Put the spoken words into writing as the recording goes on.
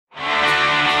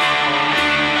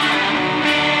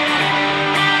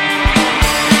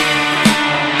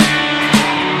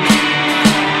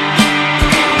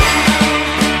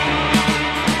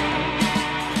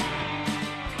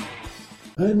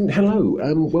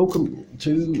welcome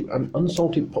to an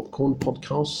Unsalted Popcorn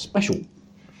podcast special.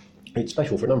 It's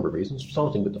special for a number of reasons,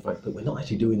 starting with the fact that we're not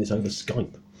actually doing this over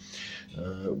Skype.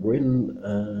 We're in,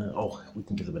 we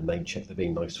can give them a name check, they're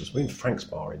being nice to us. We're in Frank's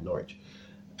Bar in Norwich,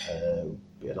 and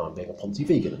I'm being a Ponzi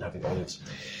vegan and having olives.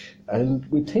 And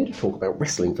we tend to talk about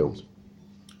wrestling films.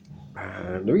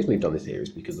 And the reason we've done this here is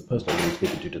because the person I'm going to be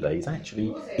speaking to today is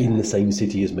actually in the same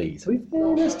city as me. So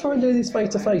let's try and do this face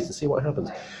to face and see what happens.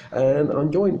 And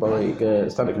I'm joined by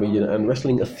stand-up comedian and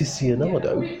wrestling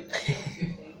aficionado,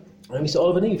 Mr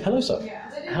Oliver Neve. Hello, sir.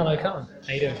 Hello, Colin.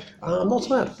 How you doing? Not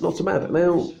so bad.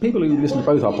 Now, people who listen to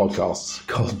both our podcasts,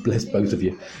 God bless both of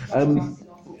you,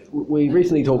 we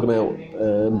recently talked about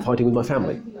Fighting With My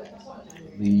Family,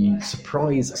 the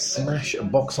surprise smash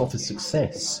box office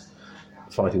success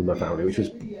Fighting With My Family, which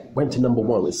went to number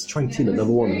one. It's straight in at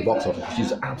number one in the box office, which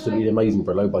is absolutely amazing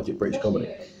for a low-budget British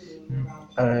comedy.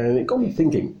 And it got me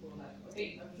thinking,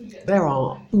 there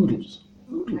are oodles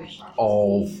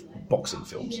of boxing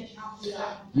films.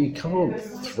 You can't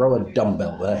throw a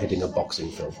dumbbell there hitting a boxing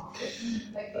film.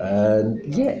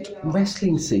 And yet,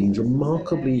 wrestling seems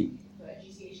remarkably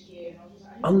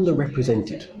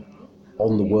underrepresented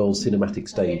on the world cinematic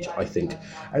stage, I think.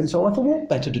 And so I thought, what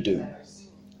better to do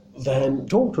than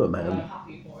talk to a man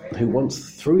who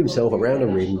once threw himself around a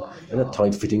ring in a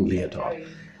tight-fitting leotard.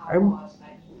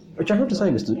 Which I have to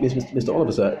say, Mr.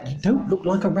 Oliver, sir, you don't look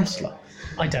like a wrestler.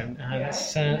 I don't.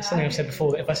 That's something I've said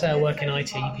before, that if I say I work in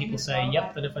IT, people say,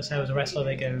 yep, and if I say I was a wrestler,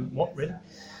 they go, what, really?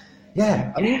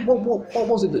 Yeah, I mean, what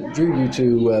was it that drew you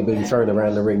to being thrown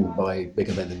around the ring by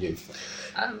bigger men than you?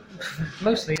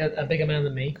 Mostly a bigger man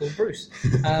than me called Bruce.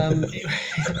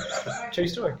 True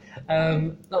story.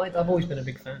 I've always been a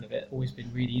big fan of it, always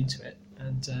been really into it.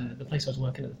 And the place I was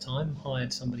working at the time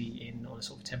hired somebody in on a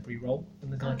sort of temporary role,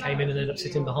 and the guy came in and ended up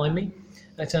sitting behind me.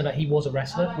 And it turned out he was a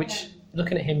wrestler, which,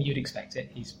 looking at him, you'd expect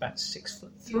it. He's about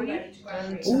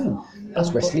 6'3". Ooh,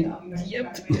 that's wrestling.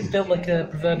 Yep, built like a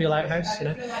proverbial outhouse, you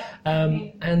know.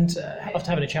 And after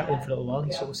having a chat with him for a little while,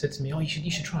 he sort of said to me, "Oh, you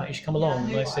should try it. You should come along."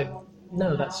 And I said,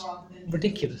 "No, that's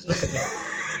ridiculous. Look at me."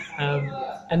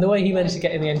 And the way he managed to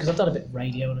get in the end, because I've done a bit of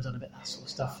radio and I've done a bit of that sort of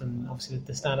stuff, and obviously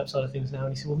the stand-up side of things now.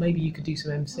 And he said, "Well, maybe you could do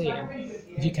some MC. And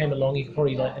if you came along, you could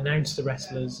probably announce the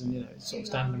wrestlers and sort of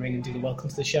stand in the ring and do the welcome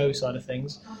to the show side of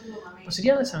things." I said,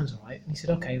 "Yeah, that sounds all right." And he said,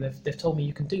 "Okay, they've told me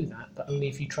you can do that, but only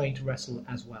if you train to wrestle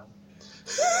as well."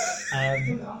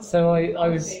 So I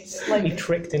was slightly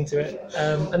tricked into it,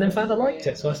 and then found I liked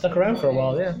it, so I stuck around for a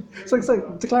while. Yeah. So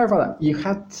to clarify that, you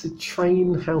had to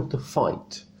train how to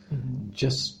fight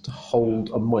just to hold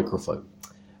a microphone.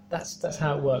 That's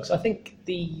how it works. I think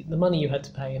the money you had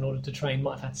to pay in order to train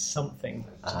might have had something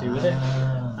to do with it,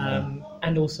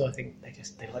 and also I think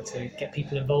they like to get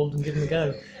people involved and give them a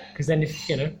go. Because then if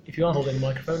you are holding a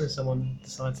microphone and someone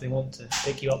decides they want to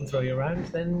pick you up and throw you around,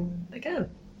 then they can.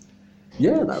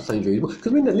 Yeah, that sounds reasonable.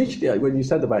 Because literally, when you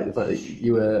said about the fact that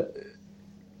you were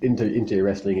into your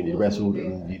wrestling and you wrestled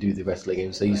and you do the wrestling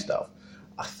MC stuff,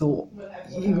 I thought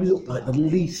you look like the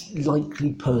least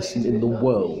likely person in the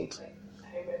world,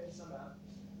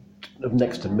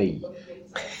 next to me,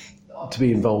 to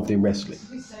be involved in wrestling.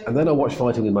 And then I watched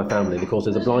Fighting With My Family, and of course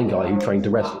there's a blind guy who trained to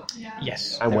wrestle.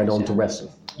 Yes. And went on to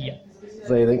wrestle. Yeah.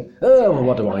 So you think, oh, well,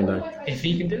 what do I know? If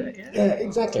he can do it, yeah. Yeah,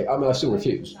 exactly. I mean, I still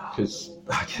refuse, because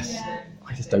I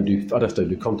just don't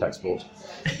do contact sports.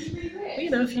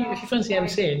 But, if you fancy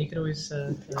MCing, you could always...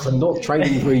 I'm not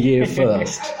training for a year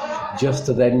first, just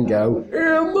to then go,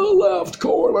 in the left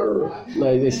corner. No,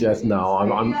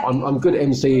 I'm good at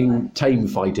MCing tame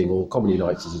fighting, or comedy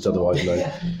nights as it's otherwise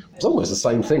known. It's almost the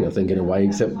same thing, I think, in a way,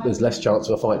 except there's less chance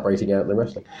of a fight breaking out than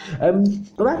wrestling.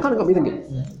 But that kind of got me thinking,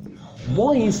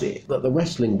 why is it that the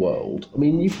wrestling world, I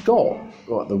mean, you've got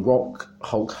The Rock,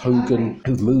 Hulk Hogan,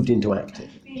 who've moved into acting.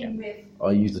 Yeah.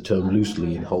 I use the term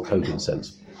loosely in Hulk Hogan's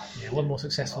sense. Yeah, one more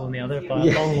successul than the other by a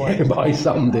long way. By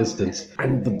some distance.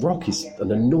 And The Rock is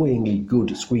an annoyingly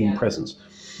good screen presence.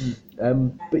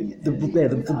 But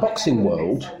the boxing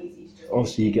world,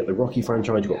 obviously you get the Rocky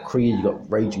franchise, you've got Creed, you've got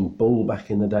Raging Bull back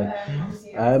in the day,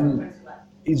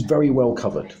 is very well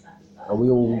covered. And we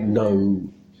all know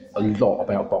a lot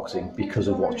about boxing because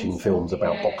of watching films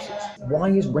about boxers. Why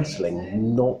is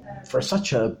wrestling not, for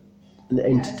such an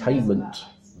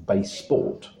entertainment-based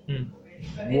sport,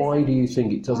 why do you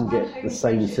think it doesn't get the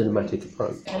same cinematic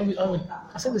approach? I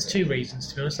think there's two reasons,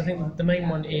 to be honest. I think the main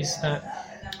one is that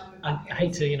I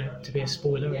hate to be a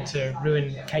spoiler and to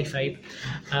ruin kayfabe,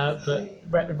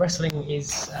 but wrestling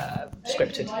is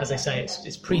scripted, as they say.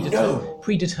 It's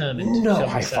predetermined. No, shall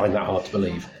we I say. find that hard to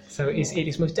believe. So it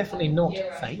is most definitely not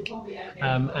fake,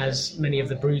 as many of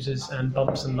the bruises and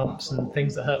bumps and lumps and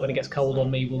things that hurt when it gets cold on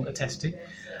me will attest to.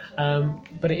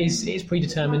 But it is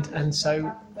predetermined, and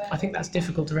so I think that's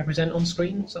difficult to represent on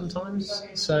screen sometimes.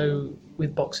 So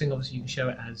with boxing, obviously you can show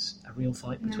it as a real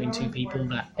fight between two people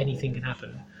that anything can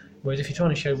happen. Whereas if you're trying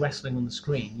to show wrestling on the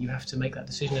screen, you have to make that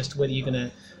decision as to whether you're going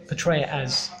to portray it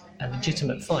as a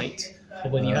legitimate fight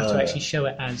or whether you have to actually show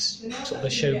it as sort of a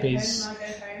showbiz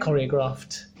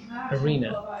choreographed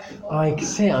arena. I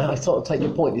see. I sort of take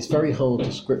your point. It's very hard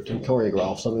to script and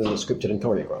choreograph something that's scripted and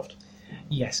choreographed.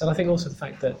 Yes, and I think also the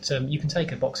fact that you can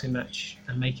take a boxing match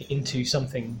and make it into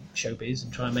something showbiz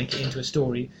and try and make it into a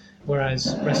story,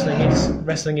 whereas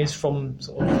wrestling is from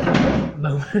sort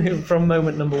of from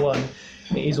moment number one,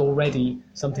 it is already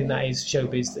something that is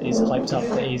showbiz, that is hyped up,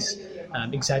 that is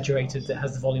exaggerated, that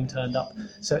has the volume turned up.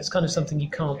 So it's kind of something you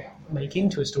can't make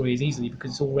into a story as easily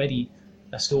because it's already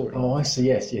a story. Oh, I see.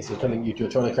 Yes. You're trying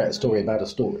to create a story about a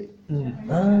story.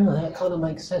 That kind of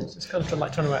makes sense. It's kind of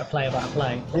like trying to write a play about a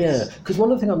play. Yeah, because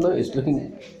one of the things I've noticed,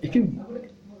 if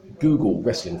you Google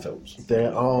wrestling films,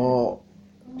 there are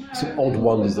some odd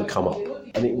ones that come up,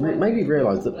 and it made me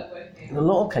realise that in a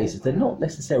lot of cases they're not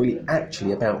necessarily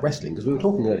actually about wrestling. Because we were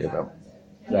talking earlier about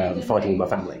Fighting with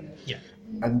My Family,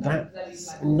 and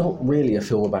that's not really a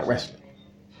film about wrestling.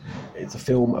 It's a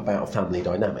film about a family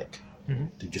dynamic.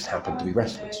 Who just happened to be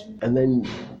wrestlers. And then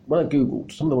when I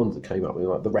googled, some of the ones that came up were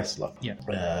like The Wrestler,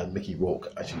 Mickey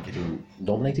Rourke actually getting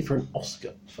nominated for an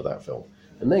Oscar for that film,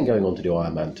 and then going on to do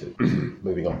Iron Man 2.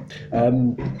 Moving on.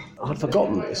 I'd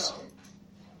forgotten this.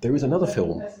 There is another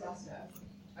film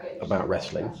about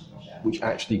wrestling which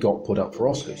actually got put up for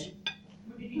Oscars.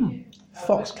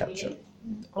 Foxcatcher.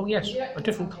 Oh yes, a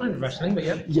different kind of wrestling, but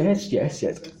yeah. Yes.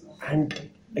 And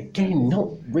again, not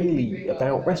really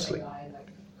about wrestling.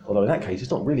 Although in that case,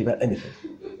 it's not really about anything.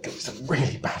 It's a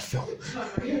really bad film.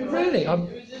 Really? I'll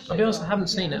be honest, I haven't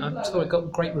seen it. I saw it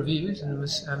got great reviews and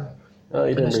was...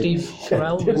 Steve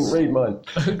Carell didn't read mine.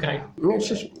 Okay. It's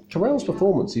just, Carell's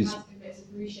performance is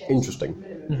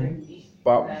interesting.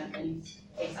 But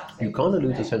you kind of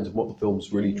lose a sense of what the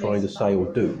film's really trying to say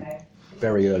or do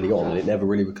very early on, and it never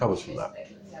really recovers from that.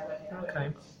 Okay.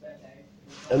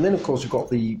 And then, of course, you've got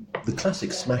the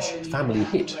classic smash family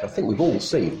hit, I think we've all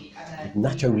seen,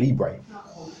 Nacho Libre.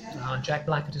 Jack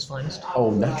Black at his finest.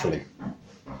 Oh, naturally.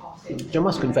 Which I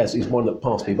must confess is one that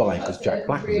passed me by because Jack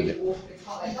Black was in it.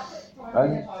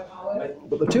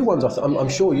 But the two ones, I'm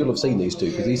sure you'll have seen these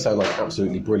two because these sound like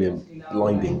absolutely brilliant,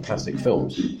 blinding classic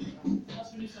films.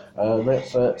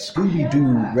 That's Scooby-Doo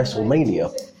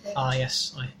WrestleMania. Ah,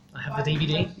 yes, I have the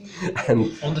DVD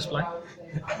and on display.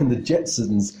 And the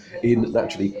Jetsons in,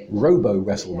 naturally, Robo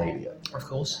WrestleMania. Of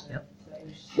course, yeah.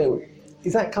 Now,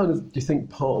 is that kind of, do you think,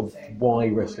 part of why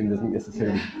wrestling doesn't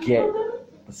necessarily get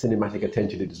the cinematic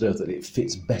attention it deserves, that it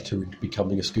fits better into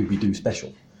becoming a Scooby-Doo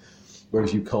special?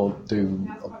 Whereas you can't do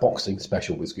a boxing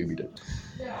special with Scooby-Doo.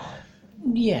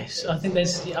 Yes, I think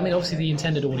obviously the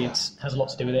intended audience has a lot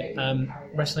to do with it.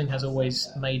 Wrestling has always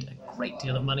made a great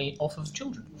deal of money off of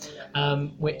children,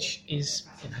 which is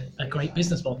a great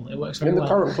business model. It works very well. In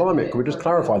the current climate, can we just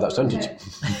clarify that sentence?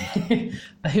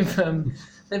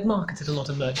 They've marketed a lot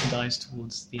of merchandise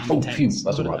towards the intense. Oh, phew,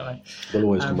 that's all right. The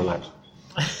lawyers can relax.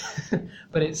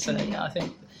 But it's, I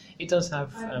think it does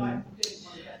have...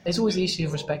 there's always the issue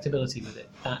of respectability with it,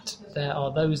 that there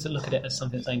are those that look at it as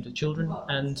something that's aimed at children,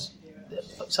 and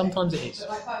sometimes it is.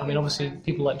 I mean, obviously,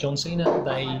 people like John Cena,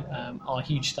 they are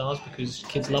huge stars because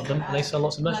kids love them, and they sell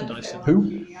lots of merchandise to them.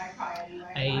 Who?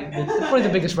 Probably the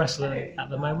biggest wrestler at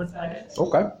the moment, I guess.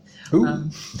 Okay. Who?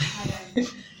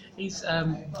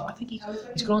 I think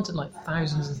he's granted like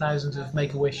thousands and thousands of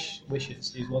Make-A-Wish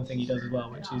wishes, is one thing he does as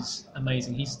well, which is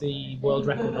amazing. He's the world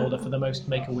record holder for the most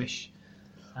Make-A-Wish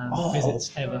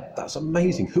visits ever. That's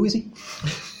amazing. Who is he?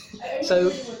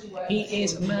 So, he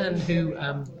is a man who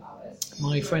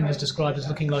my friend has described as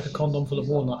looking like a condom full of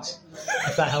walnuts,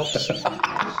 if that helps.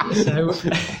 So,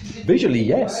 visually,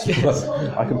 yes.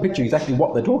 I can picture exactly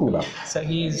what they're talking about. So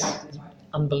he is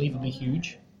unbelievably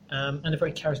huge, and a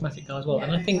very charismatic guy as well.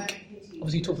 And I think,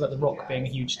 obviously you talked about The Rock being a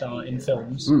huge star in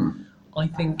films. I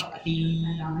think he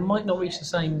might not reach the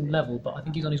same level, but I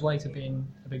think he's on his way to being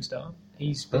a big star.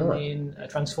 He's been in a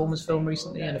Transformers film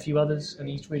recently and a few others, and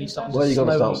he's really starting to Well, you've got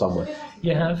to start somewhere.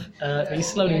 You have. He's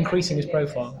slowly increasing his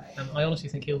profile, and I honestly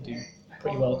think he'll do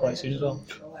pretty well quite soon as well.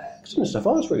 So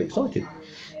far, it's really exciting.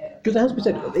 Because it has to be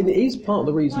said, it is part of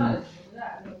the reason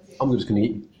I'm just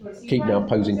going to keep now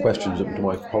posing questions to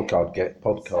my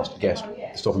podcast guest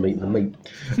to stop him eating the meat.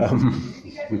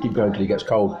 We keep going till he gets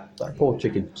cold. That poor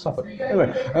chicken suffered.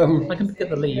 Anyway, I can pick up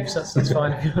the leaves. That's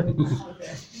fine.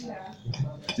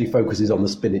 He focuses on the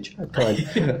spinach. Kind.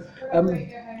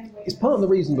 It's part of the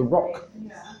reason The Rock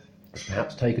has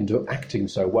perhaps taken to acting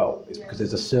so well. Is because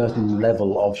there's a certain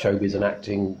level of showbiz and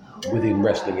acting within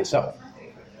wrestling itself.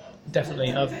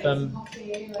 Definitely. I've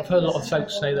heard a lot of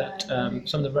folks say that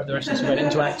some of the wrestlers who went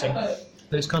into acting, that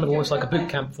it's kind of almost like a boot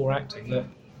camp for acting, that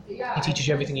it teaches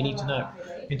you everything you need to know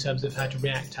in terms of how to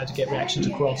react, how to get reactions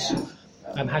across,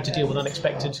 how to deal with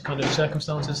unexpected kind of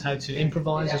circumstances, how to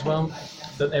improvise as well.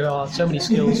 That there are so many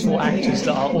skills for actors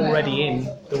that are already in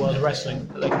the world of wrestling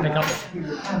that they can pick up.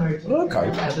 Okay.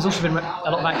 There's also been a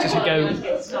lot of actors who go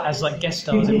as like guest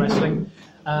stars in wrestling.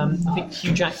 I think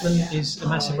Hugh Jackman is a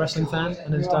massive wrestling fan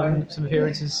and has done some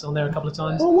appearances on there a couple of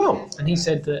times. Oh, wow. And he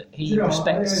said that he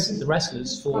respects the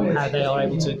wrestlers for how they are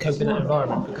able to cope in that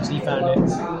environment, because he found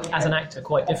it, as an actor,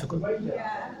 quite difficult.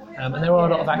 And there are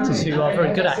a lot of actors who are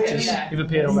very good actors who've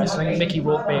appeared on wrestling, Mickey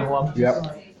Rourke being one.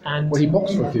 Yep. And well, he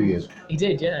boxed for a few years. He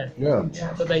did, yeah.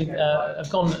 Yeah. But they have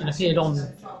gone and appeared on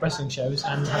wrestling shows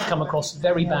and have come across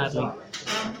very badly.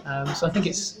 So I think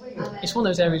it's one of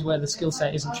those areas where the skill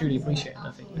set isn't truly appreciated. I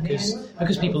think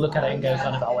because people look at it and go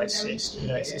kind of, oh,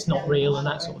 it's not real and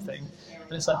that sort of thing.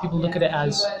 And it's like people look at it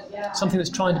as something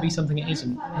that's trying to be something it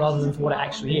isn't, rather than for what it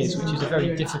actually is, which is a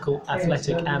very difficult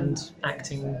athletic and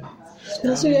acting.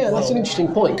 That's an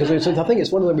interesting point, because I think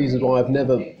it's one of the reasons why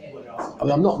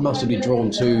I'm not massively drawn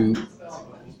to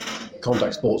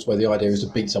contact sports where the idea is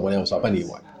to beat someone else up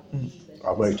anyway.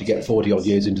 I've managed to get 40 odd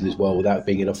years into this world without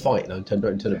being in a fight, and I don't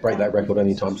intend to break that record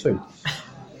anytime soon.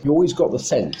 You always got the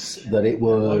sense that it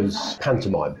was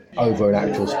pantomime over an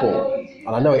actual sport. And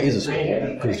I know it is a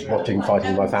sport, because watching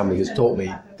Fighting with My Family has taught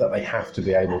me that they have to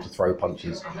be able to throw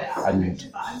punches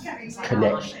and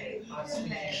connect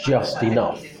just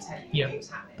enough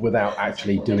without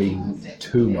actually doing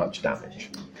too much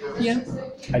damage. Yeah.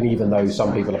 And even though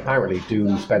some people apparently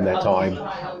do spend their time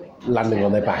landing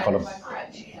on their back on a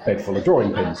bed full of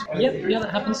drawing pins. Yeah, that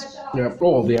happens. Yeah,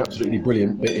 or the absolutely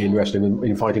brilliant bit in wrestling,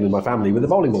 in Fighting with My Family, with the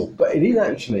bowling ball. But it is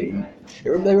actually,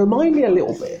 they remind me a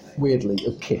little bit, weirdly,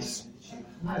 of Kiss.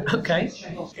 Okay.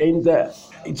 In that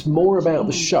it's more about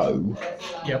the show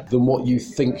than what you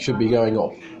think should be going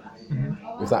on.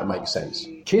 If that makes sense.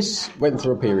 Kiss went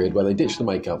through a period where they ditched the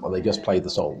makeup and they just played the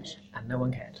songs. And no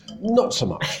one cared. Not so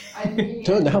much.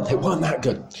 Turned out they weren't that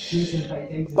good.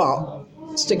 But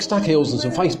stick stack heels and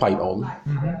some face paint on,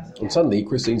 and suddenly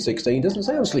Christine 16 doesn't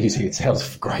sound sleazy, it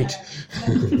sounds great.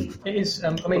 It is,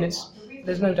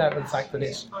 there's no doubt of the fact that it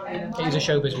is a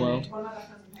showbiz world,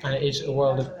 and it is a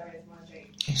world of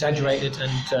exaggerated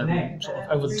and sort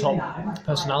of over-the-top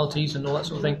personalities and all that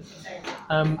sort of thing.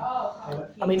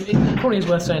 It probably is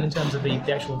worth saying in terms of the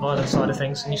actual violence side of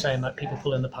things, and you're saying like people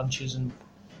pulling the punches and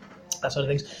that sort of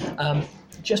things.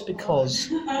 Just because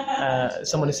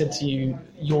someone has said to you,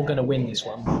 you're going to win this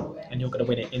one, and you're going to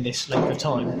win it in this length of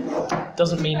time,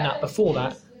 doesn't mean that before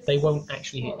that they won't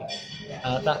actually hit you.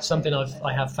 That's something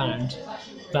I have found,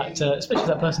 that especially if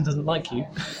that person doesn't like you,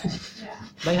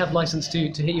 they have license to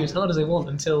hit you as hard as they want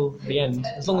until the end.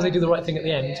 As long as they do the right thing at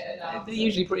the end, they're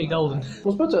usually pretty golden.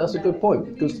 Well, I suppose that's a good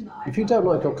point, because if you don't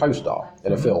like your co-star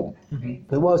in a film,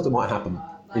 the worst that might happen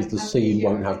is the scene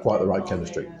won't have quite the right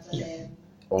chemistry. Yeah.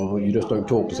 Or you just don't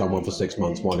talk to someone for 6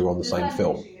 months while you're on the same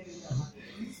film.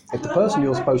 If the person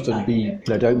you're supposed to be,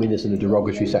 I don't mean this in a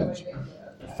derogatory sense,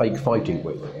 fake fighting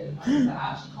with,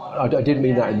 I didn't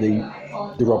mean that in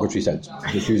the derogatory sense,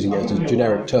 just using it as a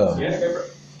generic term,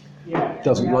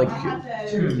 doesn't like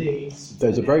you,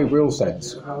 there's a very real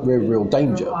sense, real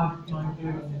danger,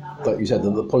 like you said,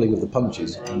 that the pulling of the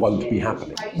punches won't be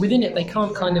happening. Within it, they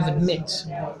can't kind of admit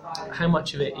how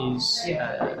much of it is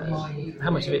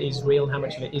real and how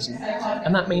much of it isn't,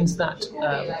 and that means that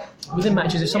within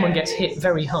matches, if someone gets hit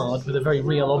very hard with a very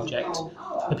real object,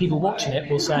 the people watching it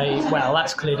will say, well,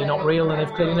 that's clearly not real, and they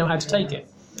clearly know how to take it.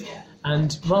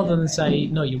 And rather than say,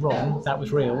 no, you're wrong, that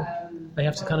was real, they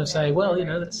have to kind of say, well,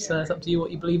 that's up to you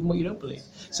what you believe and what you don't believe.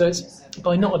 So it's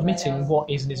by not admitting what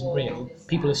is and isn't real,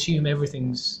 people assume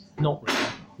everything's not real.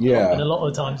 Yeah. And a lot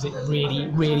of the times it really,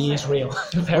 really is real.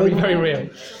 Very, very real.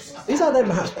 Is that then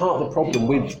perhaps part of the problem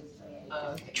with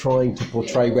trying to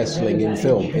portray wrestling in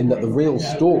film, in that the real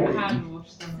story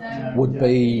would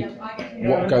be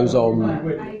what goes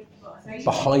on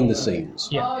behind the scenes?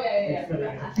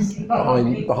 Yeah.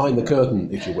 Behind the curtain,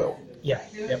 if you will. Yeah.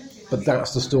 But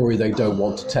that's the story they don't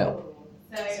want to tell.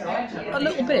 A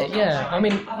little bit, yeah.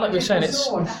 Like we were saying, it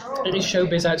is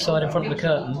showbiz outside in front of the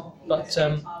curtain, But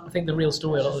I think the real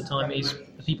story a lot of the time is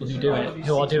the people who do it,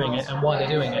 who are doing it, and why they're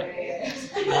doing it.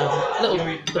 A little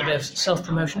bit of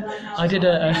self-promotion. I did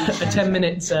a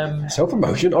 10-minute...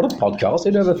 Self-promotion on a podcast?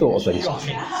 Who never thought of things?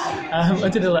 I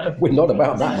did We're not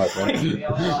about that, my friend.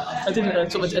 I did a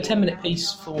 10-minute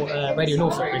piece for Radio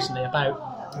Norfolk recently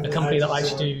about a company that I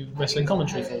actually do wrestling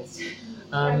commentary for.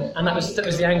 And that was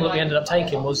the angle that we ended up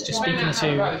taking, was just speaking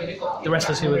to the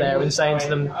wrestlers who were there and saying to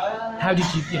them, how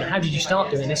did you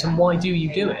start doing this, and why do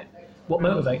you do it? What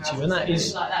motivates you? And that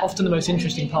is often the most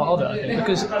interesting part of it, I think,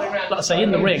 because, like I say,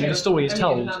 in the ring, the story is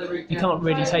told. You can't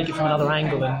really take it from another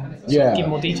angle and sort of give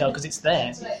more detail because it's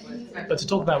there. But to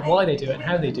talk about why they do it and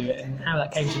how they do it and how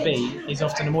that came to be is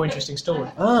often a more interesting story.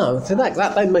 So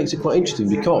that then makes it quite interesting,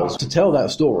 because to tell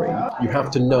that story, you have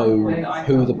to know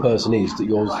who the person is that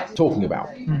you're talking about,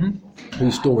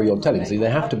 whose story you're telling. So they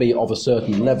have to be of a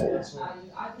certain level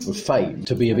of fame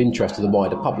to be of interest to the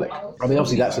wider public. I mean,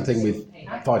 obviously that's the thing with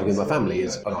Fighting With My Family,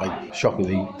 is I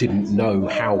shockingly didn't know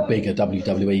how big a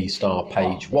WWE star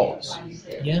Paige was.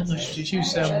 Yeah, she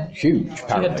was huge. She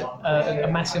had a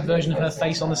massive version of her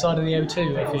face on the side of the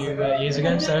O2 a few years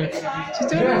ago, so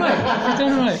she's doing all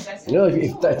right. You know,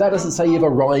 if that doesn't say you've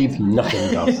arrived,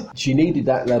 nothing does. She needed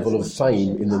that level of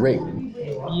fame in the ring.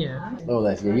 Yeah. Oh,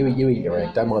 that's you eat your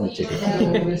egg. Don't mind the chicken.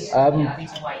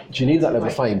 She needed that level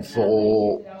of fame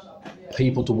for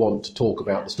people to want to talk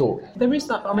about the story. There is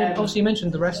that. I mean, obviously you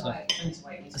mentioned The Wrestler.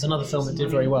 There's another film that did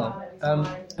very well,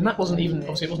 and that wasn't even,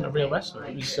 obviously it wasn't a real wrestler.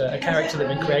 It was a character that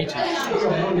had been created.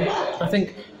 I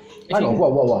think. Hang on,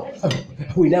 what? Oh,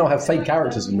 we now have fake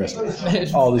characters in wrestling.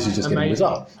 Oh, this is just getting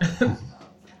bizarre.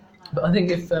 But I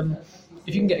think if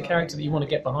you can get a character that you want to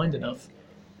get behind enough,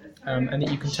 and that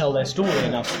you can tell their story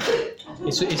enough,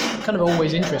 it's kind of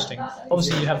always interesting.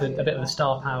 Obviously, you have a bit of the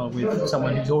star power with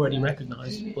someone who's already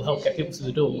recognised, will help get people to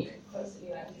the door.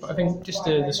 But I think just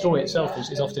the story itself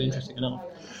is often interesting enough.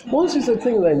 Well, this is the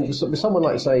thing then, with someone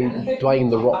like, say,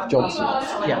 Dwayne "The Rock" Johnson,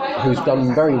 who's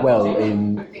done very well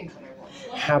in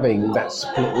having that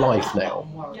split life now.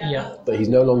 Yeah. But he's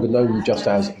no longer known just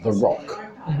as The Rock.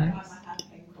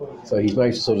 So he's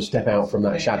managed to sort of step out from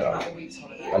that shadow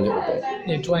a little bit.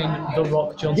 Yeah, Dwayne "The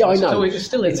Rock" Johnson. Yeah, I know. It's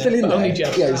still in there. Only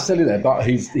just. Yeah, it's still in there, but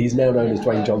he's now known as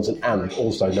Dwayne Johnson and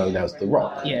also known as The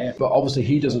Rock. Yeah. But obviously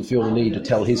he doesn't feel the need to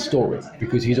tell his story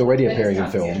because he's already appearing in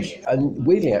films. And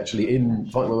weirdly, actually, in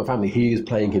Fighting With My Family, he is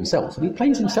playing himself. And he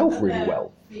plays himself really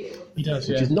well. He does,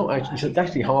 which is not actually, it's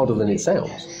actually harder than it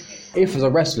sounds. If as a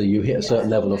wrestler you hit a certain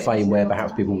level of fame where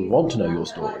perhaps people will want to know your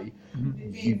story,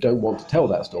 you don't want to tell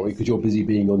that story because you're busy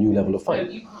being your new level of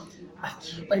fame.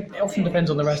 It often depends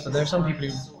on the wrestler. There are some people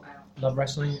who love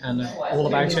wrestling and are all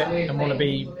about it and want to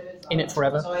be in it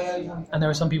forever. And there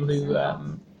are some people who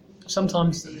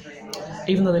sometimes,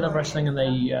 even though they love wrestling and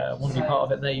they want to be part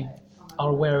of it, they are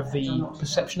aware of the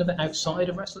perception of it outside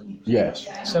of wrestling. Yes.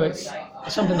 So it's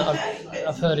something that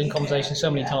I've heard in conversations so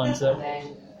many times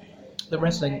that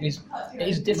wrestling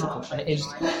is difficult, and it is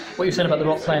what you said about The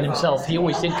Rock playing himself. He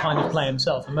always did kind of play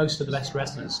himself, and most of the best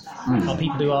wrestlers are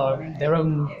people who are their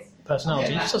own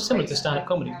personality. It's so similar to stand-up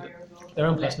comedy, but their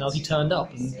own personality turned up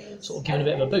and sort of given a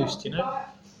bit of a boost, you know.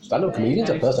 Stand-up comedians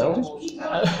have personalities?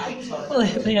 Well,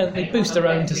 they boost their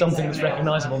own to something that's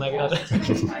recognisable, maybe. I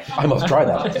don't. I must try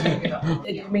that.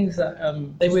 It means that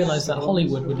they realise that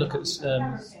Hollywood would look at sort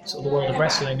of the world of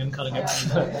wrestling and kind of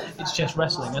go, it's just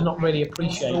wrestling, and not really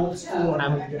appreciate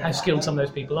how skilled some of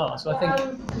those people are. So I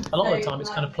think a lot of the time it's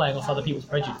kind of playing off other people's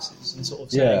prejudices and sort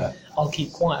of saying, I'll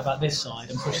keep quiet about this side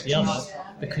and push the other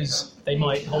because they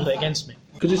might hold it against me.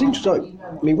 Because it's interesting,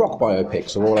 I mean, rock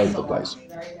biopics are all over the place.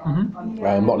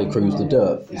 Motley Crue's The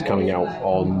Dirt is coming out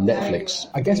on Netflix.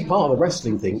 I guess part of the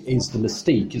wrestling thing is the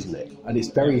mystique, isn't it? And it's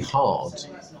very hard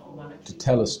to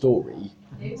tell a story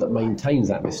that maintains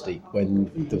that mystique when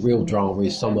the real drama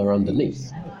is somewhere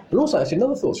underneath. And also, actually,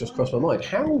 another thought's just crossed my mind.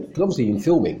 Because obviously in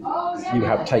filming, you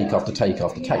have take after take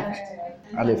after take.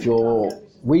 And if you're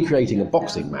recreating a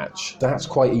boxing match, that's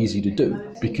quite easy to do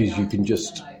because you can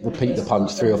just repeat the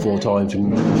punch 3 or 4 times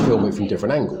and film it from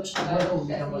different angles.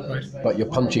 But you're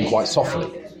punching quite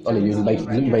softly. I mean, you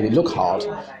made it look hard,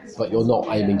 but you're not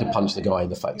aiming to punch the guy in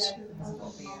the face.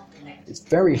 It's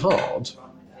very hard.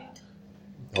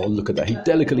 Oh, look at that. He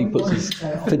delicately puts his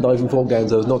thin knife and fork down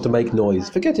so as not to make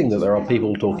noise, forgetting that there are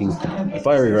people talking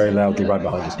very, very loudly right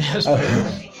behind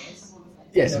us.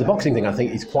 Yes, the boxing thing I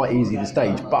think is quite easy to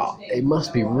stage, but it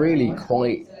must be really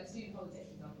quite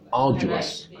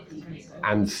arduous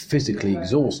and physically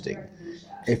exhausting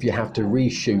if you have to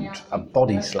reshoot a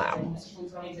body slam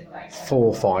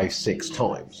 4, 5, 6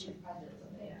 times.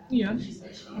 Yeah.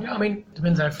 I mean,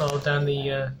 depends how far down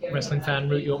the wrestling fan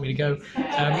route you want me to go.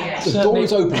 The door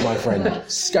is open, my friend.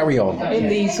 Scurry on. In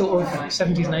the sort of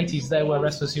 70s and 80s, there were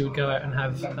wrestlers who would go out and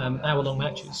have hour-long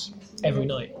matches every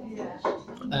night.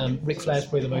 Ric Flair's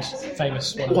probably the most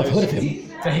famous one of those. I've heard of him.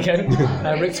 There you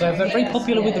go. Ric Flair, very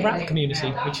popular with the rap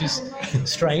community, which is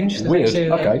strange. There's Weird,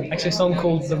 actually, okay. Actually a song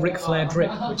called The Ric Flair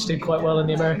Drip, which did quite well in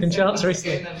the American charts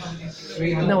recently.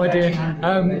 No idea.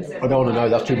 I don't want to know,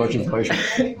 that's too much information.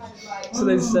 So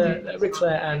there's Ric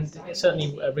Flair and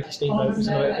certainly Ricky Steamboat was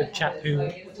a chap who,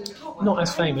 not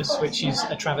as famous, which is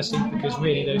a travesty because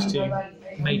really those two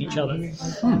made each other.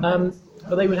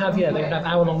 But they would have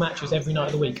hour-long matches every night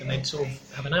of the week, and they'd sort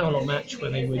of have an hour-long match where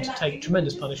they would take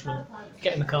tremendous punishment,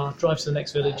 get in the car, drive to the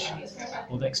next village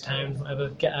or next town, whatever,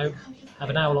 get out, have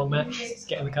an hour-long match,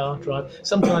 get in the car, drive.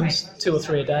 Sometimes 2 or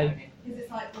 3 a day.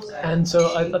 And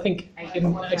so I think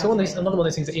it's another one of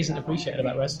those things that isn't appreciated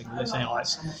about wrestling. They say,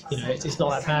 it's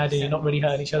not that bad, and you're not really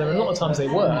hurting each other. And a lot of times they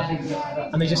were,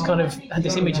 and they just kind of had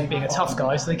this image of being a tough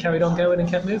guy, so they carried on going and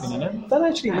kept moving. That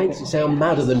actually makes it sound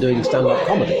madder than doing stand-up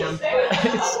comedy.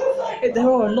 There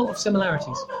are a lot of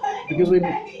similarities. Because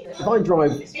if I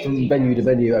drive from venue to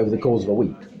venue over the course of a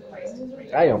week,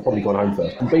 A, I've probably gone home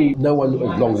first, and B, no one,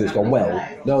 as long as it's gone well,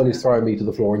 no one is throwing me to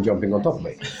the floor and jumping on top of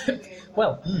me.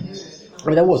 Well, I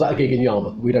mean, there was that gig in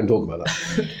Yarmouth. We don't talk about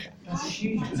that.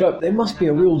 But there must be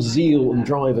a real zeal and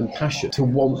drive and passion to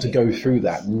want to go through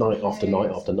that night after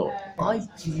night after night. I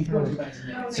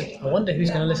wonder who's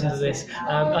going to listen to this.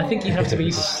 I think you have to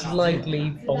be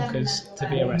slightly bonkers to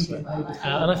be a wrestler.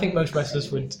 And I think most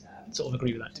wrestlers would sort of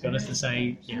agree with that, to be honest, and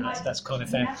say, that's kind of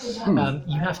fair.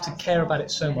 You have to care about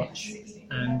it so much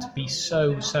and be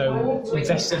so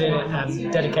invested in it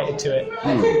and dedicated to it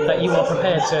that you are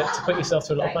prepared to put yourself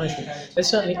through a lot of punishment. There's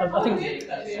certainly, I think,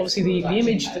 obviously the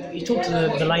image that you talk to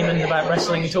the layman about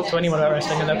wrestling, you talk to anyone about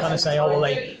wrestling, and they'll kind of say,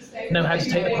 they know how to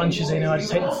take the punches, they know how to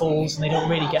take the falls, and they don't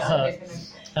really get hurt.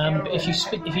 But if you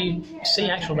see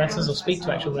actual wrestlers or speak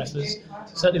to actual wrestlers,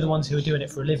 certainly the ones who are doing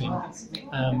it for a living,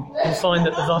 you'll find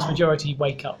that the vast majority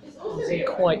wake up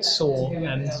quite sore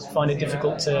and find it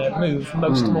difficult to move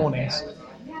most mornings.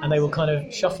 And they will kind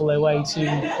of shuffle their way to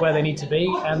where they need to be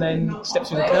and then step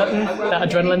through the curtain, that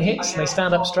adrenaline hits, and they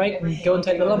stand up straight and go and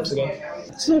take the lumps again.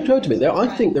 It's not true to me. I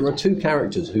think there are two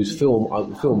characters whose films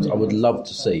I would love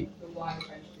to see.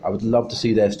 I would love to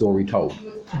see their story told.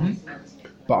 Mm-hmm.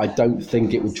 But I don't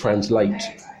think it would translate.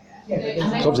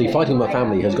 Because obviously Fighting With My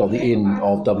Family has got the in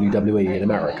of WWE in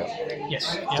America.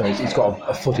 Yes. Yep. So it's got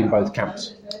a foot in both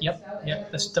camps. Yep.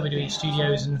 That's WWE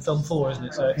Studios and Film 4, isn't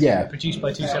it? So it's produced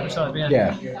by two separate sides.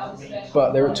 Yeah.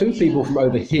 But there are two people from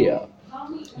over here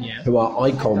who are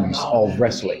icons of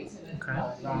wrestling.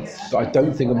 But I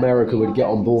don't think America would get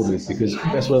on board with, because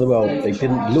Best One in the World, they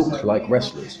didn't look like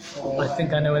wrestlers. I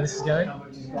think I know where this is going.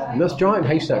 And that's Giant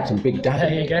Haystacks and Big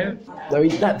Daddy. There you go. I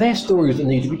mean, they're stories that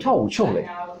need to be told, surely.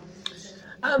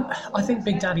 I think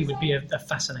Big Daddy would be a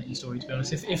fascinating story, to be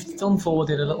honest. If Film 4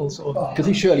 did a little sort of... Because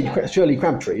he's Shirley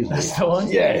Crabtree, isn't he? That's the one.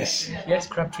 Yes. Yes,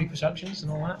 Crabtree Productions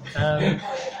and all that.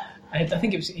 I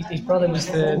think it was his brother was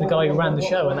the guy who ran the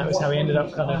show, and that was how he ended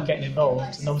up kind of getting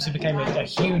involved, and obviously became a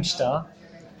huge star.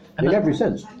 And in every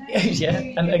sense. Yeah,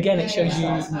 and again, it shows you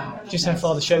just how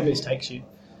far the showbiz takes you.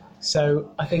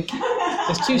 So I think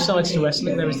there's two sides to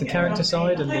wrestling. There is the character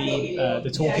side and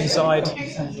the talking side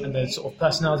and the sort of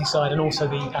personality side, and also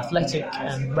the athletic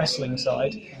and wrestling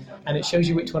side. And it shows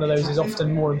you which one of those is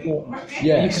often more important.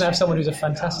 Yes. You can have someone who's a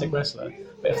fantastic wrestler,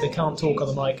 but if they can't talk on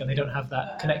the mic and they don't have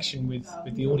that connection with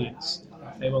the audience,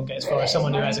 they won't get as far as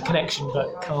someone who has a connection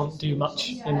but can't do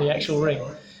much in the actual ring.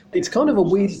 It's kind of a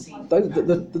weird...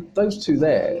 Those two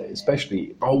there,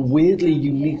 especially, are weirdly,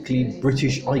 uniquely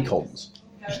British icons.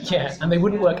 Yeah, and they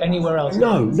wouldn't work anywhere else.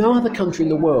 No other country in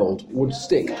the world would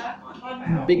stick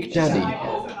Big Daddy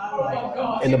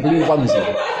in a blue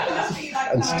onesie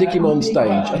and stick him on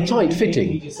stage. A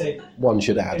tight-fitting, one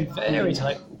should add. Very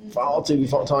tight. Far too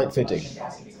tight-fitting.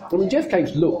 I mean, Jeff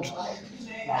Capes looked...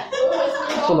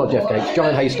 Well, not Jeff Capes,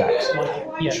 Giant Haystacks.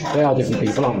 Yeah. They are different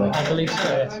people, aren't they? I believe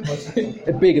so, yes.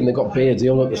 They're big and they've got beards, they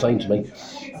all look the same to me.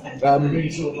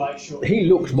 He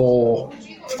looked more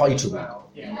fightable.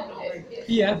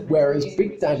 Yeah. Whereas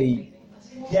Big Daddy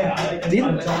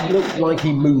didn't look like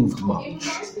he moved much.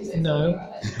 No.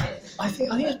 I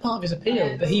think it's part of his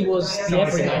appeal that he was the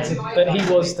everyman, that he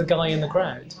was the guy in the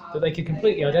crowd, that they could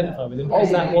completely identify with him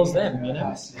because that was them, you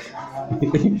know.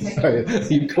 So,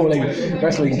 you're calling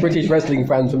British wrestling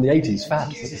fans from the 80s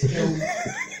fat?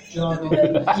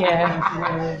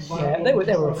 Yeah.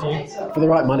 There were a few. For the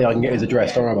right money, I can get his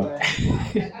address. Don't worry about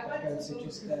it.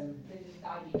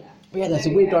 But yeah, there's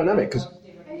a weird dynamic because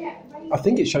I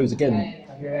think it shows again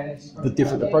the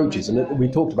different approaches, and we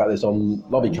talked about this on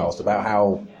Lobbycast about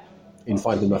how in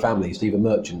Fighting With My Family, Stephen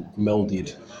Merchant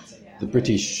melded the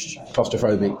British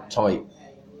claustrophobic type,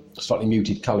 slightly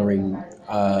muted colouring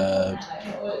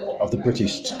of the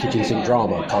British kitchen sink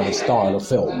drama kind of style of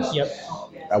film. Yep.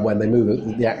 And when they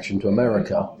move the action to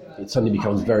America, it suddenly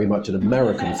becomes very much an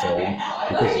American film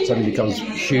because it suddenly becomes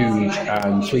huge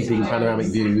and sweeping panoramic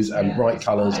views and bright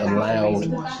colours and loud.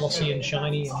 Glossy and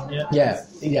shiny. And, yeah.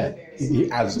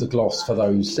 It adds the gloss for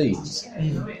those scenes.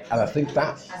 And I think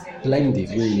that blended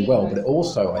really well, but it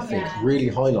also, I think, really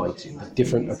highlighted the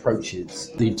different approaches,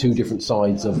 the two different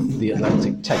sides of the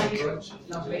Atlantic take.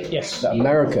 Yes. That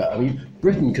America, I mean,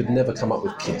 Britain could never come up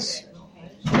with Kiss.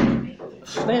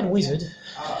 They had Wizard.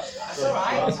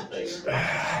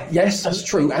 Yes, that's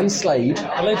true, and Slade.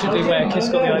 Allegedly where Kiss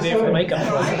got the idea for the makeup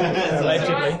from.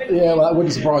 Allegedly. Yeah, well, that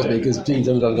wouldn't surprise me because Gene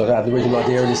Simmons got to have the original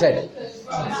idea in his head.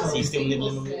 Is he still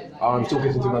nibbling on it? I'm still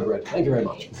getting through my bread. Thank you very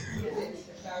much.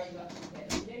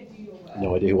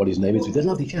 No idea what his name is, but he's a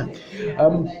lovely chap.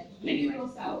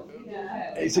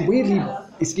 It's a weirdly...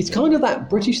 It's kind of that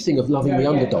British thing of loving the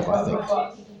underdog, I think.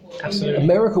 Absolutely.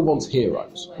 America wants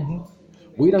heroes. Mm-hmm.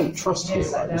 We don't trust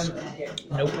heroes.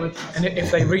 Nope. And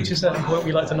if they reach a certain point,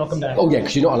 we like to knock them down. Oh, yeah,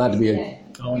 because you're not allowed to be a...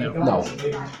 Oh, no. No.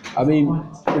 I mean,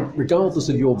 regardless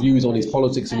of your views on his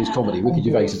politics and his comedy, Ricky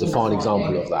Gervais is a fine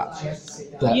example of that.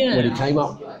 That when he came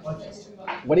up...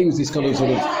 When he was this kind of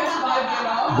sort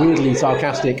of weirdly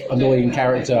sarcastic, annoying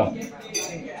character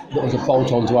that was a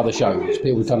bolt-on to other shows,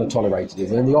 people kind of tolerated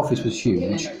him. When The Office was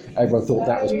huge, everyone thought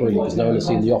that was brilliant because no one had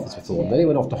seen The Office before. And then he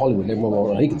went off to Hollywood and everyone went,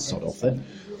 well, he can sod off then.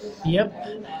 Yep.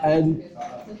 And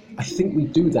I think we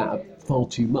do that far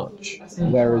too much.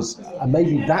 Whereas, and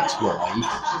maybe that's why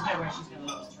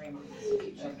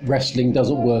wrestling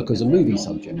doesn't work as a movie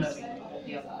subject.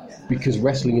 Because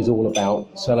wrestling is all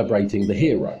about celebrating the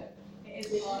hero.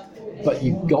 But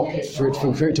you've got, for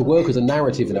it to work as a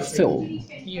narrative in a film,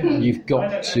 you've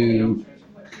got to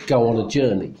go on a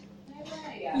journey.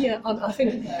 Yeah, I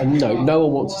think... And no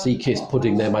one wants to see Kiss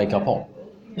putting their makeup on.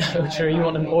 No, true, you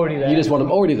want them already there. You just want them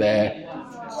already there,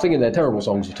 singing their terrible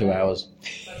songs for 2 hours,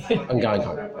 and going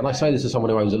home. And I say this as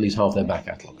someone who owns at least half their back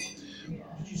catalogue.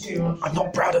 I'm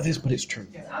not proud of this, but it's true.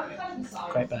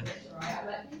 Great band.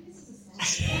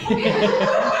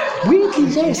 Weirdly,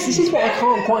 yes, this is what I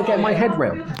can't quite get my head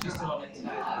round.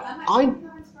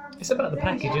 It's about the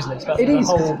package, isn't it? It's about It the is,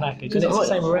 whole package. And it's the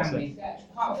same with wrestling.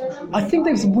 I think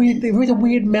there is a weird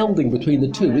melding between the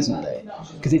two, isn't there?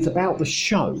 Because it's about the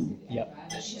show,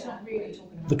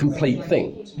 the complete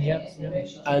thing. Yep.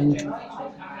 And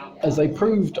as they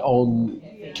proved on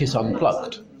Kiss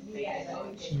Unplugged,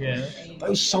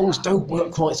 those songs don't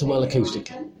work quite so well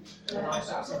acoustically.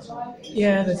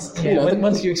 Yeah,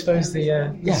 once you expose the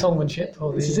songmanship.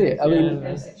 Or this is it. I mean,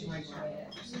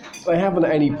 they haven't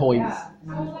at any point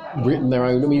written their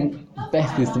own. I mean,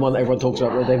 Beth is the one that everyone talks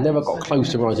about where they've never got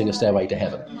close to writing A Stairway to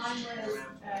Heaven.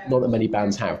 Not that many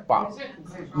bands have, but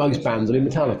most bands, I mean,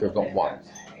 Metallica have got one.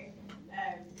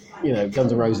 You know,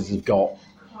 Guns N' Roses have got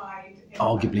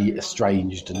arguably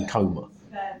Estranged and Coma.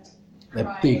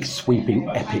 They're big, sweeping,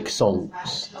 epic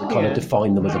songs that kind of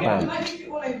define them as a band.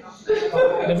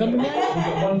 November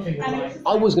Rain?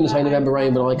 I was going to say November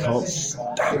Rain, but I can't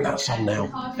stand that song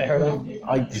now. Fair enough.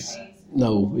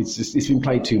 It's been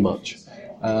played too much.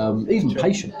 Even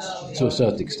Patience, to a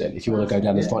certain extent, if you want to go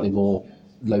down a slightly more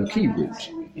low-key route.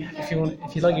 If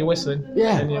you like your whistling.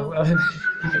 Yeah. Then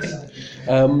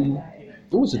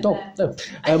it's a dog. No.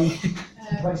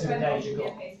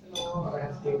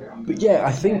 But yeah,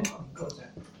 I think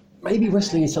maybe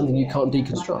wrestling is something you can't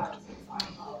deconstruct.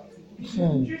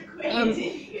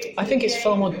 I think it's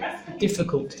far more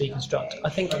difficult to deconstruct. I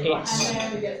think it's...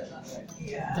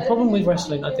 The problem with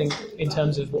wrestling, I think, in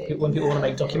terms of when people want to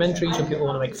make documentaries, when people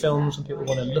want to make films, when people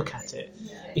want to look at it,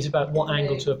 is about what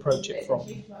angle to approach it from.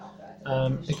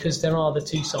 Because there are the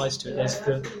two sides to it. There's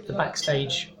the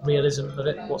backstage realism of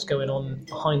it, what's going on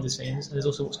behind the scenes, and there's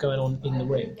also what's going on in the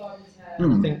ring.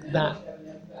 And I think that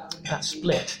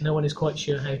split, no one is quite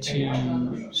sure how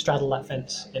to straddle that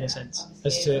fence, in a sense.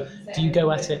 As to, do you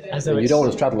go at it as though you don't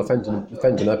want to straddle a fence and put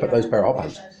those pair of hop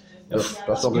hands. That's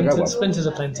not going to go well. Splinters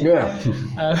are plenty. Yeah.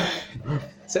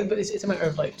 But it's a matter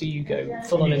of, like, do you go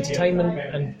full-on entertainment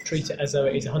and treat it as though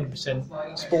it is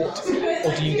 100% sport,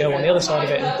 or do you go on the other side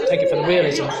of it and take it for the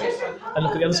realism and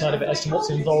look at the other side of it as to what's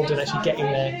involved in actually getting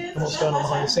there and what's going on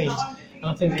behind the scenes? And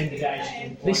I think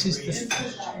this is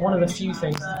one of the few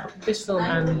things, this film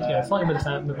and Fighting with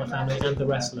My Family and The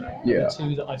Wrestler, the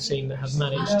two that I've seen that have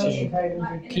managed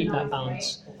to keep that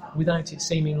balance. without it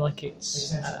seeming like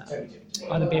it's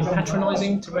either being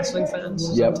patronising to wrestling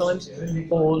fans sometimes,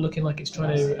 or looking like it's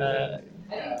trying to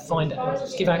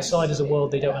give outsiders a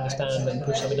world they don't understand and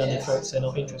push something down their throats they're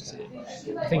not interested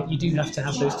in. I think you do have to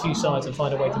have those two sides and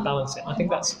find a way to balance it. I think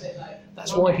that's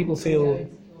why people feel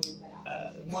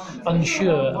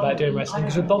unsure about doing wrestling,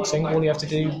 because with boxing all you have to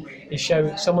do is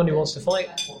show someone who wants to fight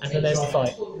and then there's the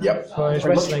fight. Whereas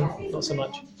wrestling, not so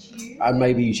much. And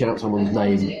maybe you shout someone's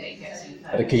name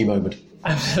at a key moment.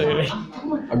 Absolutely.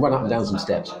 And run up and down some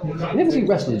steps. You never see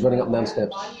wrestlers running up and down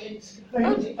steps.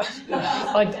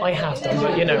 I have done,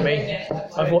 but you know me.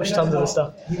 I've watched tons of the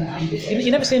stuff. You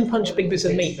never see him punch big bits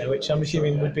of meat, though, which I'm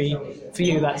assuming would be, for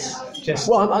you, that's just...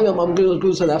 Well, I'm going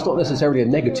to say that's not necessarily a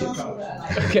negative.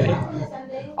 Okay.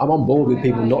 I'm on board with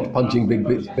people not punching big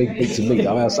bits of meat.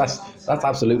 I mean, that's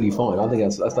absolutely fine. I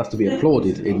think that's to be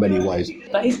applauded in many ways.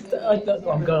 That is,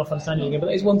 I'm going off on standing again, but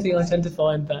that is one thing I tend to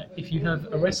find, that if you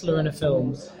have a wrestler in a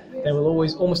film, there will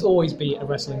almost always be a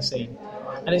wrestling scene,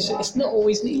 and it's not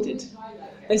always needed.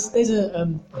 There's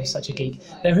I'm such a geek.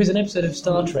 There is an episode of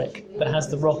Star Trek that has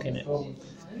The Rock in it.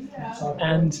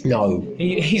 And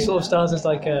he sort of stars as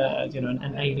like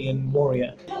an alien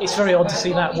warrior. It's very odd to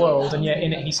see that world, and yet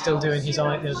in it he's still doing his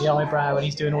the eyebrow, and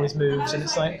he's doing all his moves, and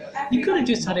it's like you could have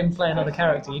just had him play another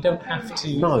character. You don't have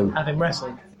to have him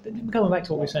wrestle. Going back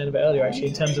to what we were saying a bit earlier, actually,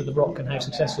 in terms of The Rock and how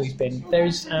successful he's been,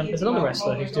 there's another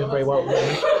wrestler who's doing very well at the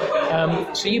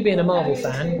moment. So you being a Marvel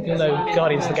fan, you'll know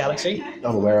Guardians of the Galaxy.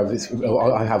 I'm aware of this.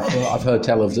 I've heard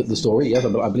tell of the story. Yes,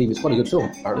 but I believe it's quite a good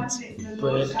film. Apparently.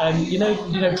 Brilliant. You know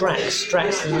Drax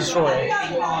the Destroyer.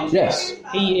 Yes.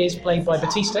 He is played by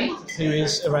Batista, who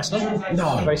is a wrestler,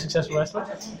 a very successful wrestler,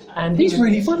 and he's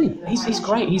really funny. He's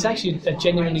great. He's actually a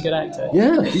genuinely good actor.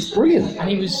 Yeah, he's brilliant. And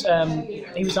he was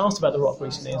asked about The Rock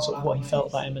recently and sort of what he felt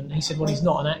about him, and he said, "Well, he's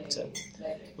not an actor,"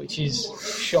 which is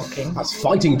shocking. That's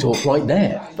fighting talk right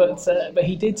there. But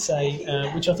he did say,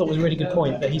 which I thought was a really good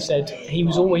point, that he said he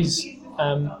was always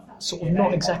sort of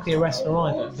not exactly a wrestler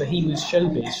either, but he was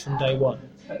showbiz from day one.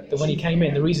 That when he came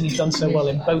in, the reason he's done so well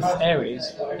in both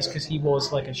areas is because he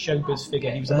was like a showbiz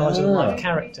figure. He was a larger-than-life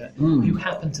character who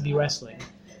happened to be wrestling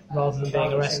rather than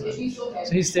being a wrestler.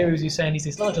 So his theory was, he's saying he's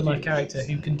this larger-than-life character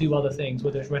who can do other things,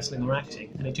 whether it's wrestling or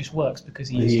acting, and it just works because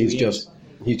he's just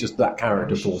that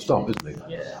character full stop, isn't he?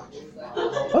 Yeah.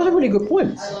 That's a really good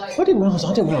point. I didn't realise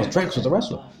Drax was a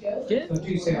wrestler. Yeah.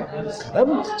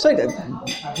 Say that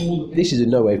this is in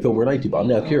no way film related, but I'm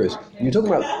now curious. You're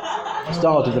talking about the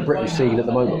start of the British scene at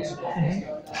the moment.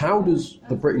 How does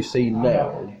the British scene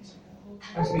now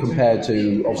compare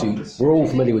to, obviously, we're all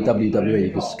familiar with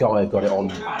WWE because Sky have got it on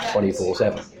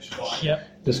 24/7. Yeah.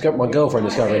 My girlfriend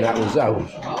discovering that was,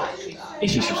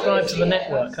 is she subscribed to the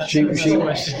network? That's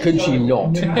could she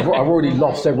not? I've already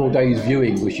lost several days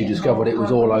viewing because she discovered it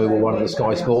was all over one of the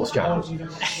Sky Sports channels.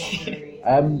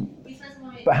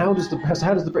 But how does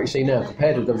the British scene now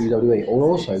compare to WWE, or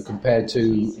also compared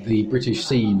to the British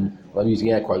scene, I'm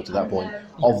using air quotes at that point,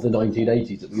 of the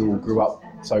 1980s that we all grew up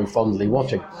so fondly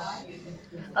watching?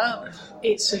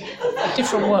 It's a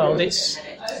different world. It's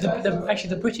actually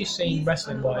the British scene,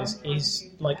 wrestling-wise, is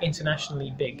like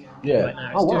internationally big right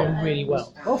now. It's doing really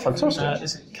well. Oh, fantastic!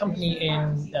 There's a company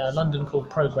in London called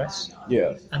Progress.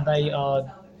 Yeah, and they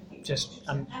are just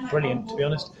brilliant, to be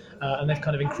honest. And they've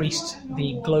kind of increased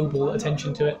the global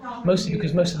attention to it, mostly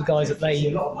because most of the guys that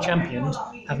they championed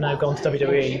have now gone to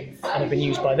WWE and have been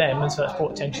used by them, and so that's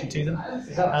brought attention to them.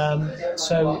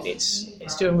 So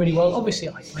it's doing really well. Obviously,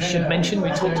 I should mention, we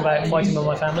talked about Fighting With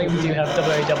My Family. We do have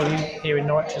WAW here in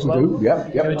Norwich as well. We do, yeah.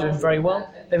 Who are doing very well.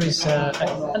 There is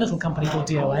a little company called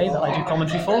DOA that I do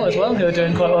commentary for as well, who are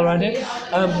doing quite well around here.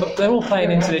 But they're all playing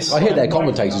into this. I hear their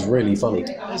commentators really funny.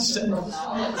 I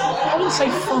wouldn't say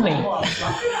funny.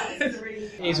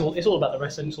 It's all about the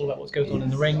wrestling. It's all about what goes on in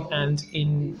the ring. And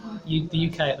in the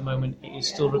UK at the moment, it is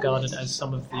still regarded as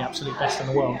some of the absolute best in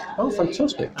the world. Oh,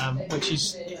 fantastic!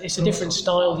 It's a different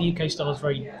style. The UK style is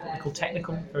very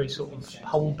technical, very sort of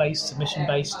hold-based,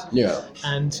 submission-based. Yeah.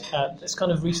 And it's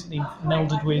kind of recently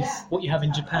melded with what you have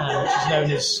in Japan, which is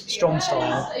known as strong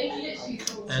style.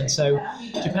 And so,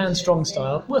 Japan's strong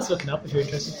style, worth looking up if you're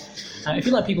interested. If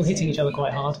you like people hitting each other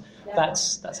quite hard,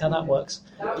 that's how that works.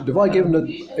 Have I given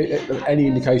any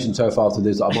indication so far to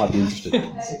this that I might be interested?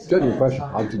 Genuine question.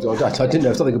 I didn't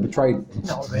know if something had betrayed.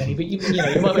 Not really, but you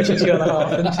might mention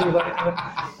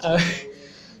 2.5.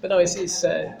 But no, it's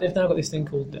they've now got this thing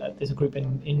called, there's a group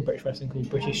in British wrestling called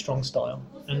British Strong Style,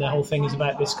 and their whole thing is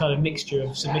about this kind of mixture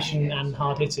of submission and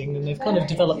hard hitting, and they've kind of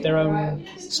developed their own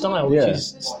style, which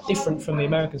is different from the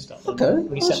American style. Okay,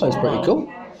 that sounds pretty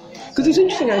cool. Because it's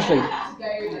interesting, actually,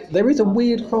 there is a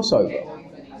weird crossover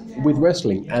with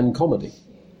wrestling and comedy.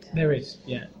 There is,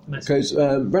 yeah. Massive. Because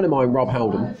a friend of mine, Rob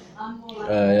Haldon,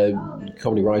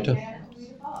 comedy writer,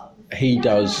 he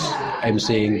does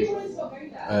MCing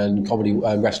and comedy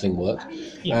and wrestling work.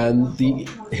 Yeah. And the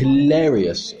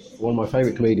hilarious, one of my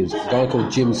favourite comedians, a guy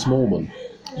called Jim Smallman.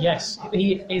 Yes,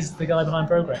 he is the guy behind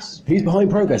Progress. He's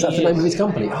behind Progress. That's the name of his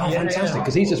company. Oh, Yeah, fantastic! yeah.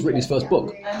 Because he's just written his first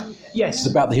book. Yes.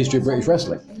 It's about the history of British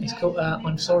wrestling. It's called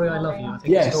I'm Sorry I Love You, I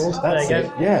think Yes, it's called. that's There it.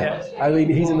 you go. Yeah. I mean,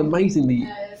 he's an amazingly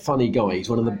funny guy. He's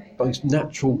one of the most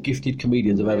natural, gifted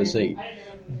comedians I've ever seen.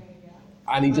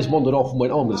 And he just wandered off and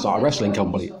went, I'm going to start a wrestling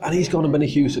company. And he's gone and been a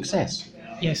huge success.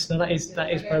 Yes, no, that is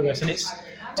Progress, and it's.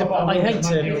 I hate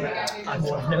to.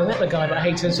 I've never met the guy, but I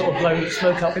hate to sort of blow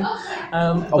smoke up him.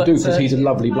 I'll do, because he's a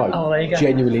lovely bloke. Oh, there you go.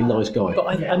 Genuinely nice guy.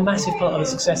 But a massive part of the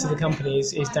success of the company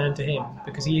is down to him,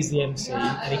 because he is the MC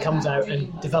and he comes out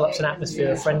and develops an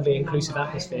atmosphere, a friendly, inclusive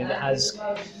atmosphere that has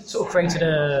sort of created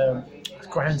a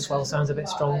groundswell. Sounds a bit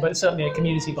strong, but certainly a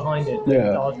community behind it that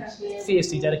Yeah. are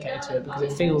fiercely dedicated to it, because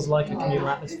it feels like a communal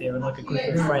atmosphere and like a group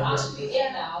of friends,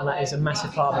 and that is a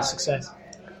massive part of its success.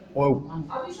 Well,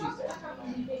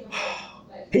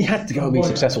 he had to go and be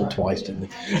successful twice, didn't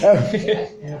he?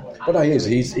 But no, he is.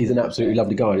 He's an absolutely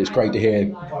lovely guy, and it's great to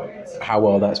hear how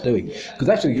well that's doing. Because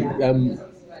actually,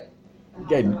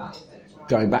 again,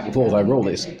 going back and forth over all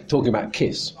this, talking about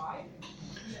KISS,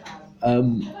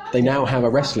 they now have a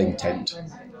wrestling tent,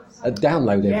 a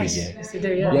download every year. Yes, they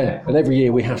do, yeah. Yeah, and every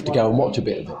year we have to go and watch a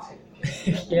bit of it.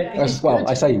 Yeah, it is Well, good.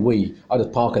 I say we. I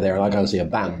just park her there and I go and see a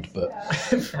band, but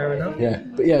Fair enough. yeah.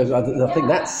 But yeah, I think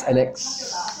that's an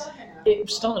ex. It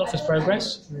started off as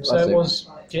Progress, so That's it it. was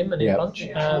Jim and his Yeah. bunch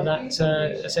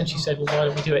that essentially said, well, why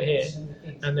don't we do it here?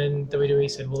 And then WWE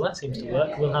said, well, that seems to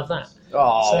work, we'll have that.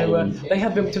 Oh. So they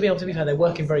have been, to be fair, they're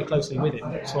working very closely with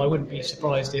him, so I wouldn't be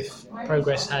surprised if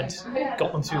Progress had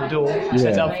got them through the door,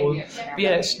 set Yeah. up for them. But yeah,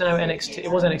 it's now NXT,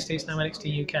 it was NXT, it's now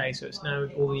NXT UK, so it's now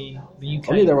all the UK.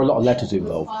 I knew there were a lot of letters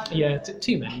involved. Yeah,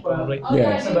 too many, probably.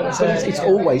 Yeah, But it's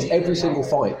always, every single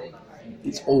fight,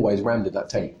 it's always rammed in that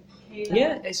tent.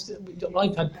 yeah,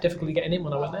 I've had difficulty getting in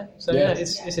when I went there. So Yeah. yeah,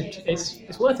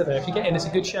 it's worth it though. If you get in, it's a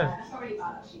good show.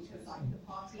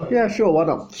 Yeah, sure, why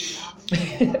not?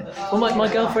 Well,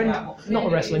 my girlfriend, not a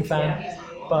wrestling fan,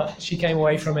 but she came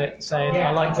away from it saying,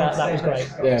 "I like that. That was great."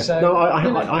 Yeah, So, no,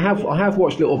 I have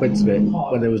watched little bits of it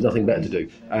when there was nothing better to do,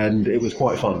 and it was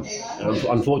quite fun.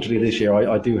 Unfortunately, this year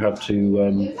I do have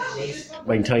to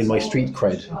maintain my street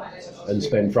cred and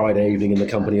spend Friday evening in the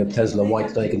company of Tesla,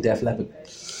 Whitesnake, and Def Leppard.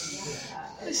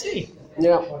 I see.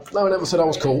 Yeah, no one ever said I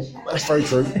was cool. That's very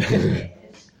true.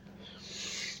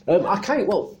 Okay,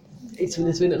 well, it's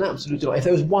been an absolute delight. If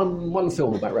there was one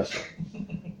film about wrestling,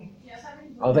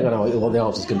 I think I know what the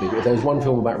answer's going to be. But if there was one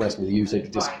film about wrestling that you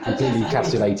said just completely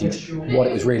encapsulated what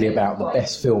it was really about, the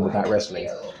best film about wrestling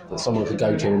that someone could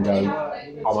go to and go,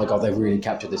 oh my god, they've really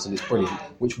captured this and it's brilliant.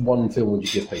 Which one film would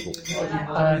you give people?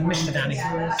 Mr. Nanny.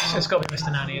 It's got to be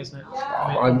Mr. Nanny, isn't it?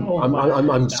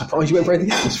 I'm surprised you went for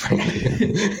anything else,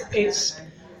 frankly.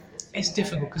 It's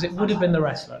difficult because it would have been The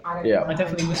Wrestler. Yeah. I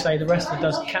definitely would say The Wrestler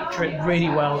does capture it really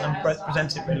well and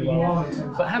presents it really well.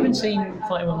 But having seen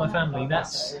Fighting With My Family,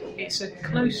 it's a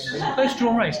close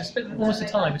drawn race. It's a bit, almost a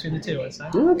tie between the two, I'd say.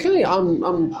 Okay,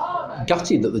 I'm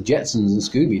gutted that the Jetsons and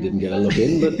Scooby didn't get a look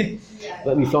in, but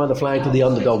let me fly the flag to the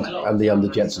underdog and the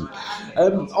under-Jetson.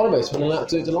 Oliver, it's been an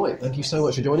absolute delight. Thank you so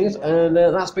much for joining us. And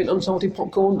that's been Unsalted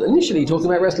Popcorn, initially talking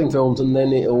about wrestling films, and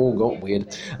then it all got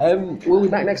weird. We'll be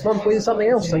back next month with something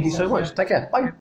else. Thank you so much. Take care. Bye.